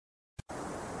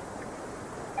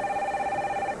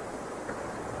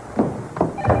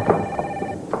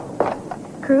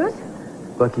Cruz?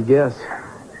 Lucky guess.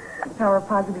 Power of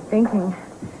positive thinking.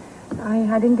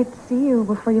 I didn't get to see you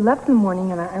before you left in the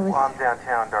morning, and I was... Well, I'm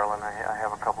downtown, darling. I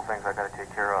have a couple things I gotta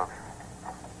take care of.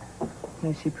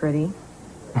 Is she pretty?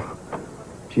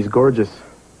 She's gorgeous.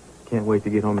 Can't wait to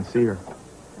get home and see her.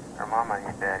 Her mama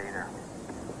ain't bad either.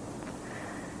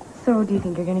 So, do you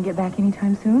think you're going to get back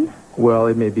anytime soon? Well,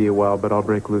 it may be a while, but I'll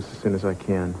break loose as soon as I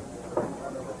can.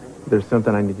 There's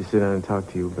something I need to sit down and talk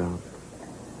to you about.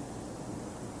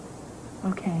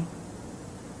 Okay.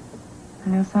 I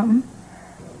know something?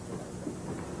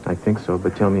 I think so,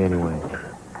 but tell me anyway.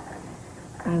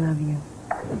 I love you.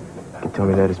 You can tell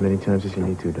me that as many times as you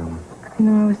need to, darling. You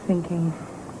know, I was thinking,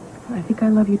 I think I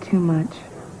love you too much.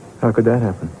 How could that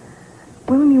happen?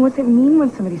 Well, I mean, what's it mean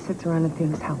when somebody sits around and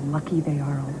thinks how lucky they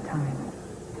are all the time?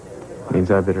 Means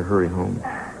I better hurry home.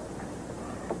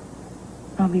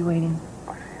 I'll be waiting.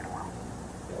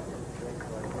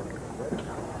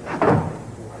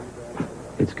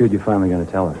 It's good you're finally going to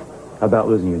tell her. How about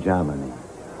losing your job, I mean?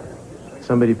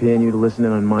 Somebody paying you to listen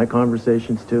in on my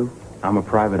conversations, too? I'm a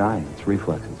private eye. It's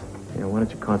reflexes. Yeah, why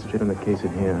don't you concentrate on the case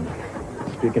at hand?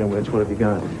 Speaking of which, what have you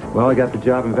got? Well, I got the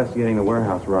job investigating the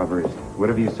warehouse robberies.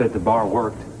 Whatever you said to Barr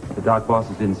worked. The dock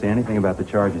bosses didn't say anything about the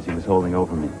charges he was holding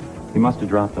over me. He must have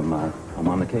dropped them. I'm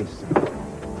on the case.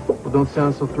 Well, don't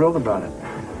sound so thrilled about it.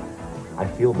 I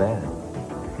feel bad.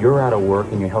 You're out of work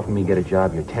and you're helping me get a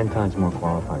job you're 10 times more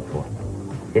qualified for.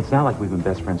 It's not like we've been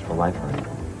best friends for life or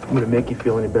anything. Would it make you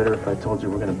feel any better if I told you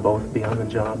we're going to both be on the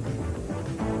job?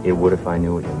 It would if I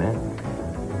knew what you meant.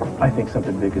 I think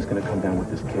something big is going to come down with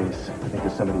this case. I think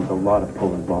there's somebody with a lot of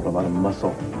pull involved, a lot of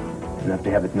muscle. Enough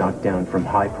to have it knocked down from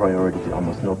high priority to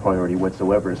almost no priority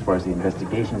whatsoever as far as the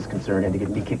investigation is concerned, and to get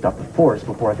me kicked off the force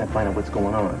before I can find out what's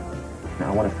going on.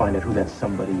 Now, I want to find out who that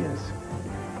somebody is.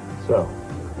 So,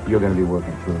 you're going to be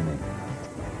working through me.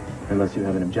 Unless you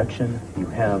have an objection, you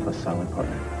have a solid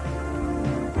partner.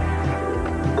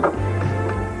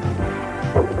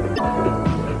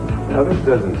 Now, this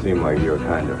doesn't seem like your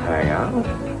kind of hangout.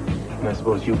 And I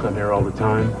suppose you come here all the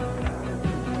time?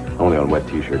 Only on wet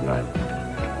t-shirt night.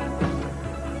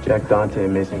 Jack Dante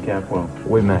and Mason Capwell.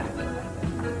 We met.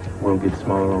 World gets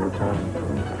smaller all the time.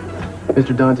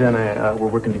 Mr. Dante and I, we're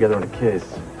working together on a case.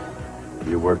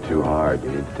 You work too hard. You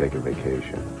need to take a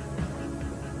vacation.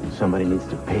 Somebody needs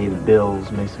to pay the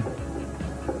bills, Mason.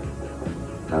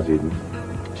 How's Eden?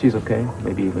 She's okay,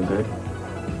 maybe even good.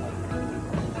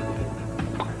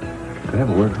 Could I have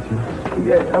a word with you?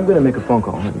 Yeah, I'm gonna make a phone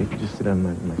call. You can just sit down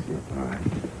in my seat. All right.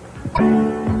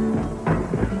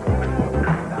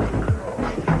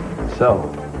 So,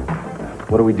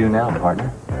 what do we do now,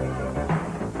 partner?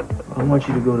 I want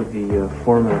you to go to the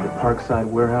foreman of the Parkside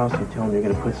warehouse and tell him you're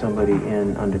gonna put somebody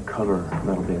in undercover.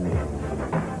 That'll be me.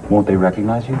 Won't they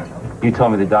recognize you? You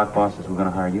told me the dock bosses were going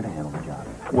to hire you to handle the job.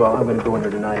 Well, I'm gonna go in there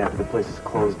tonight after the place is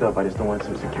closed up. I just don't want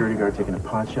some security guard taking a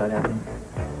pot shot at me.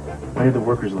 When did the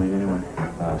workers leave, anyway?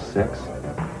 6.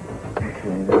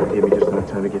 Okay, that'll give me just enough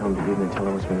time to get home to Eden and tell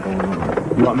her what's been going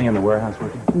on. You want me in the warehouse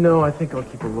with you? No, I think I'll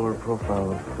keep a lower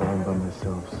profile if I'm by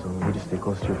myself, so you just stay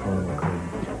close to your phone and we'll call you.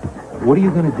 What are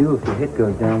you going to do if the hit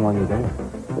goes down while you're there?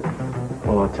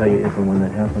 Well, I'll tell you if and when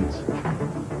that happens.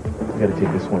 We gotta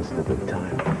take this one step at a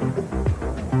time.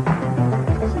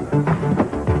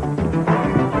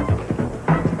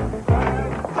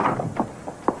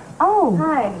 Oh,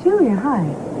 Hi. Julia, hi.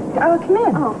 Oh, come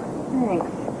in. Oh, thanks.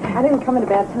 I didn't come at a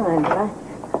bad time, did I?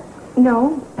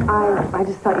 No, I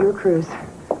just thought you were Cruz.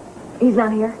 He's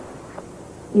not here?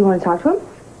 You want to talk to him?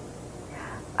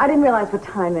 I didn't realize what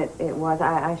time it was.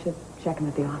 I should check him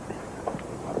at the office.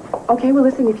 Okay, well,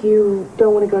 listen, if you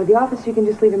don't want to go to the office, you can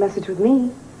just leave a message with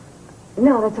me.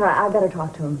 No, that's all right. I better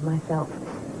talk to him myself.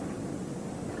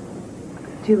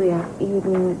 Julia,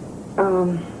 Eden,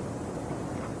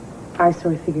 I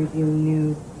sort of figured you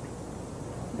knew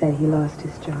that he lost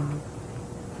his job.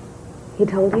 He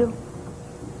told you?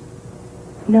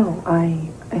 No, I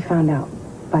found out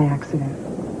by accident.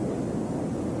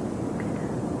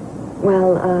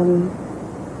 Well,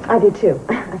 I did too.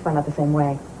 I found out the same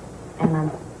way. And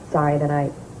I'm sorry that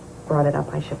I brought it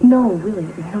up. I should. No, really,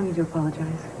 you don't need to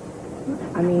apologize.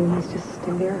 I mean, he's just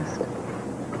embarrassed.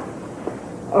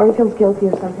 Or he feels guilty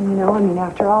or something, you know? I mean,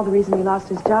 after all, the reason he lost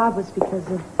his job was because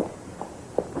of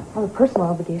all the personal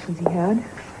obligations he had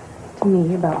to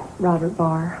me about Robert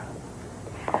Barr.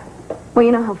 Well,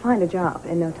 you know, he'll find a job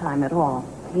in no time at all.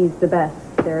 He's the best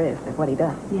there is at what he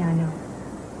does. Yeah, I know.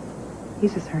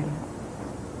 He's just hurting.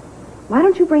 Why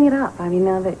don't you bring it up? I mean,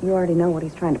 now that you already know what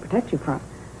he's trying to protect you from.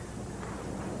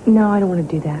 No, I don't want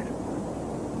to do that.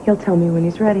 He'll tell me when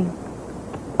he's ready.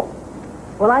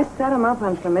 Well, I set him up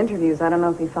on some interviews. I don't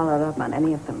know if he followed up on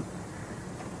any of them.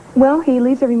 Well, he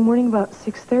leaves every morning about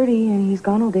 6:30, and he's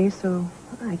gone all day, so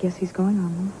I guess he's going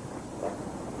on.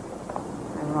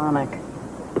 Ironic.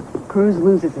 Cruz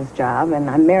loses his job, and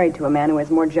I'm married to a man who has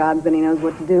more jobs than he knows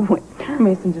what to do with.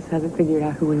 Mason just hasn't figured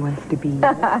out who he wants to be.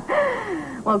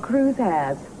 Well, Cruz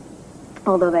has.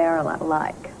 Although they are a lot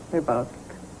alike. They're both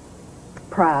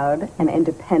proud and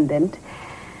independent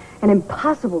and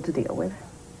impossible to deal with.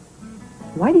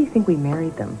 Why do you think we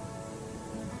married them?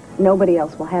 Nobody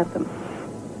else will have them.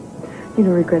 You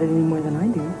don't regret it any more than I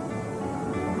do.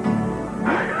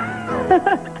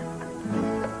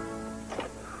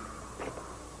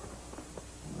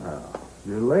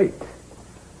 You're late.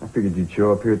 I figured you'd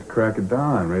show up here at the crack of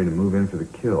dawn, ready to move in for the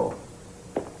kill.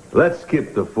 Let's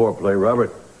skip the foreplay,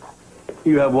 Robert.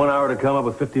 You have 1 hour to come up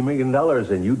with $50 million,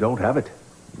 and you don't have it.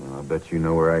 Well, I'll bet you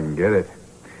know where I can get it.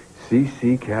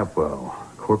 C.C. Capwell,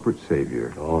 corporate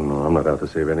savior. Oh, no, I'm not out to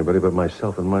save anybody but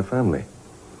myself and my family.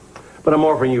 But I'm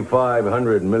offering you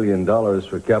 $500 million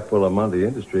for Capwell Amonte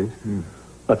Industries.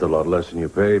 That's a lot less than you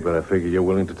paid, but I figure you're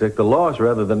willing to take the loss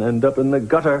rather than end up in the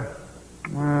gutter.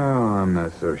 Well, I'm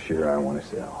not so sure I want to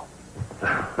sell.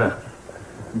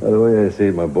 By the way I see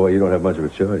it, my boy, you don't have much of a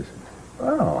choice.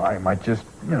 Well, I might just,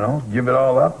 give it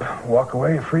all up, walk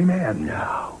away a free man.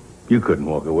 No, you couldn't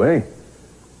walk away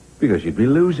because you'd be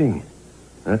losing.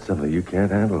 That's something you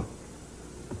can't handle.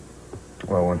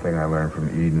 Well, one thing I learned from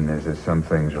Eden is that some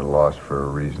things are lost for a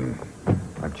reason.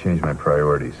 I've changed my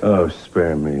priorities. Oh,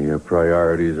 spare me. Your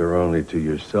priorities are only to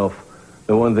yourself.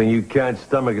 The one thing you can't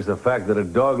stomach is the fact that a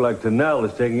dog like Tennell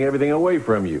is taking everything away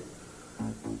from you.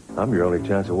 I'm your only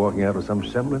chance of walking out with some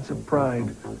semblance of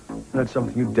pride. That's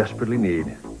something you desperately need,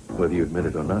 whether you admit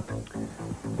it or not.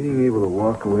 Being able to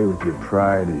walk away with your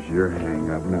pride is your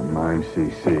hang-up, not mine,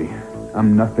 C.C.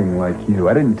 I'm nothing like you.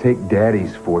 I didn't take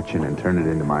Daddy's fortune and turn it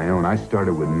into my own. I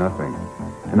started with nothing.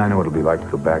 And I know what it'll be like to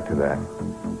go back to that.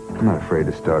 I'm not afraid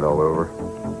to start all over.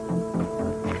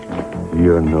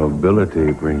 Your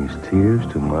nobility brings tears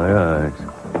to my eyes.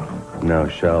 Now,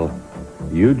 shall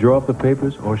you draw up the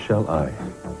papers, or shall I?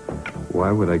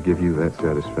 Why would I give you that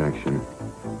satisfaction?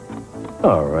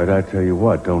 All right, I tell you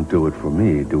what, don't do it for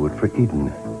me, do it for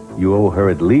Eden. You owe her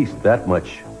at least that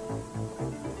much.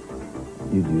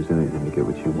 You'd use anything to get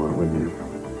what you want, wouldn't you?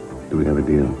 Do we have a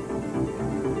deal?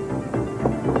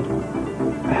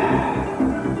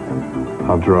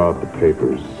 I'll draw up the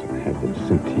papers and have them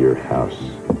sent to your house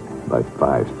by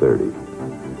 5:30.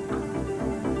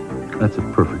 That's a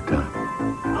perfect time.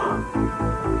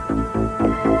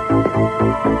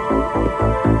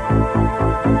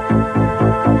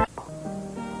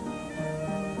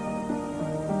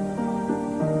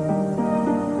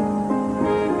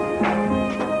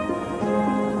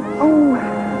 Oh,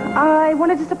 I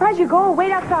wanted to surprise you. Go,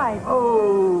 wait outside.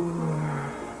 Oh,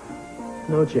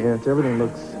 no chance. Everything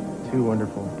looks too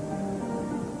wonderful,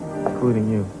 including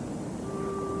you.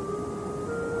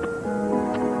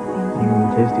 You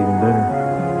taste even better.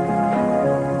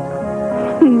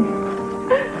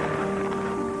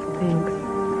 Thanks.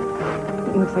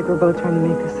 It looks like we're both trying to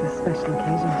make this a special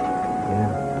occasion.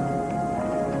 Yeah.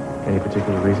 Any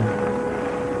particular reason?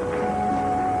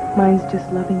 Mine's just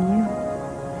loving you.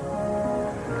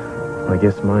 I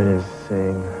guess mine is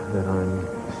saying that I'm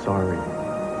sorry.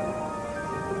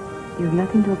 You have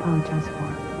nothing to apologize for.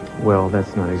 Well,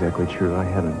 that's not exactly true. I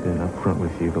haven't been upfront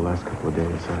with you the last couple of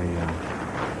days.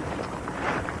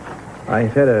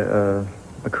 I've had a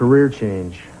career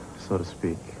change, so to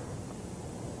speak.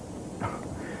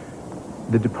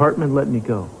 The department let me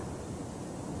go.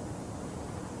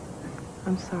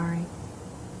 I'm sorry.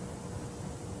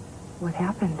 What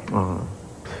happened?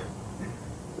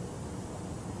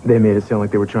 They made it sound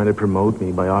like they were trying to promote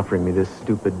me by offering me this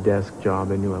stupid desk job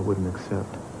they knew I wouldn't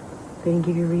accept. They didn't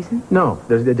give you a reason? No,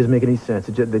 that doesn't make any sense.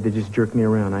 They just jerked me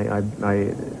around.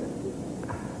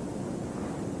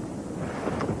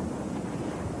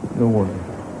 No warning.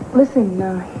 Listen,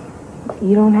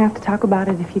 you don't have to talk about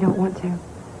it if you don't want to.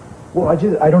 Well, I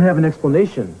don't have an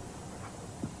explanation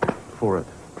for it.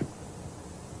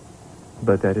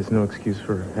 But that is no excuse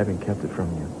for having kept it from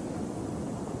you.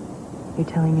 You're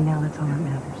telling me now that's all that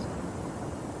matters.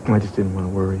 I just didn't want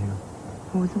to worry you.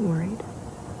 I wasn't worried.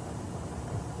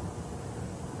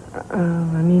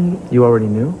 I mean... You already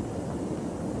knew?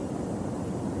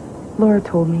 Laura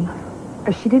told me.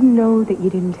 She didn't know that you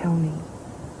didn't tell me.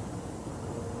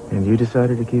 And you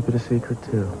decided to keep it a secret,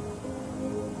 too?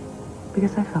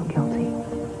 Because I felt guilty.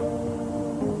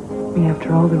 I mean,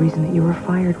 after all, the reason that you were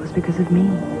fired was because of me.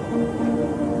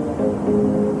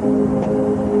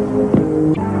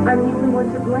 I'm the only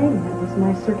one to blame. It was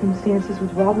my circumstances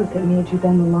with Robert that made you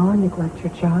bend the law and neglect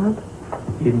your job.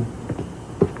 Eden,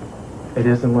 It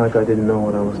isn't like I didn't know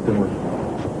what I was doing.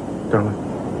 Darling,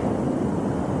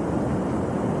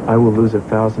 I will lose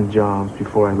 1,000 jobs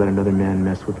before I let another man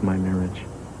mess with my marriage.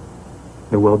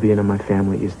 The well-being of my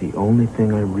family is the only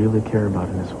thing I really care about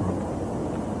in this world.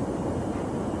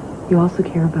 You also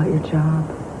care about your job.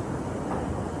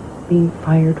 Being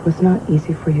fired was not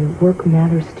easy for you. Work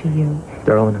matters to you.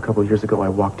 Darling, a couple of years ago, I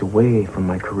walked away from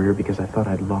my career because I thought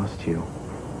I'd lost you.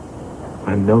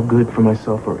 I'm no good for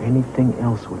myself or anything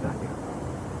else without you.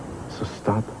 So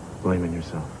stop blaming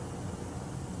yourself.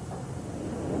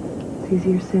 It's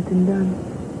easier said than done.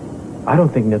 I don't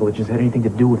think negligence had anything to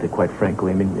do with it, quite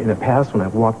frankly. I mean, in the past, when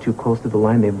I've walked too close to the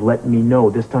line, they've let me know.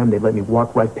 This time, they let me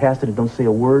walk right past it and don't say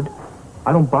a word.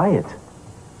 I don't buy it.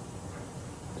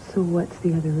 So what's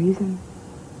the other reason?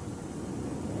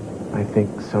 I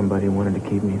think somebody wanted to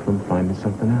keep me from finding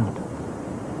something out.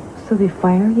 So they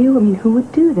fire you? I mean, who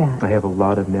would do that? I have a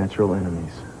lot of natural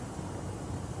enemies.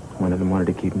 One of them wanted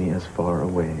to keep me as far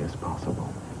away as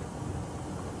possible.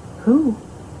 Who?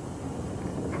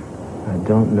 I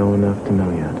don't know enough to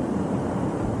know yet.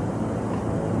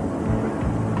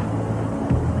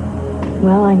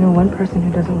 Well, I know one person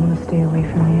who doesn't want to stay away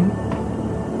from you.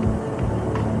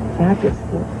 In fact, it's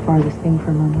the farthest thing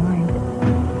from her mind.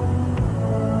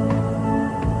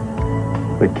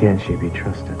 But can she be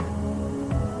trusted?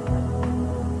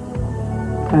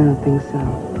 I don't think so.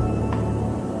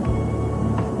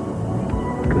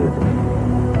 Good.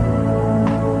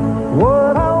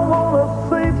 What I want to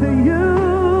say to you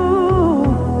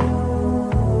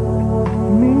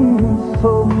means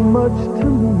so much to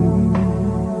me.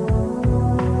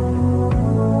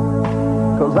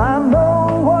 'Cause I know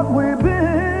what we've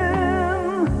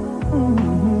been,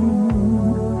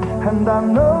 and I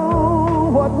know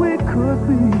what we could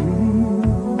be.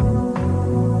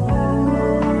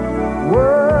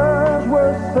 Words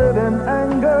were said in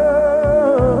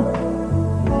anger,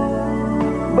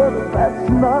 but that's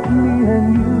not me and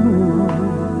you.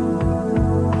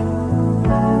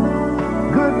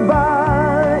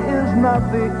 Goodbye is not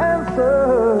the answer.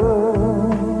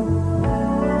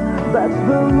 That's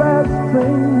the last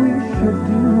thing we should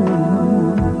do.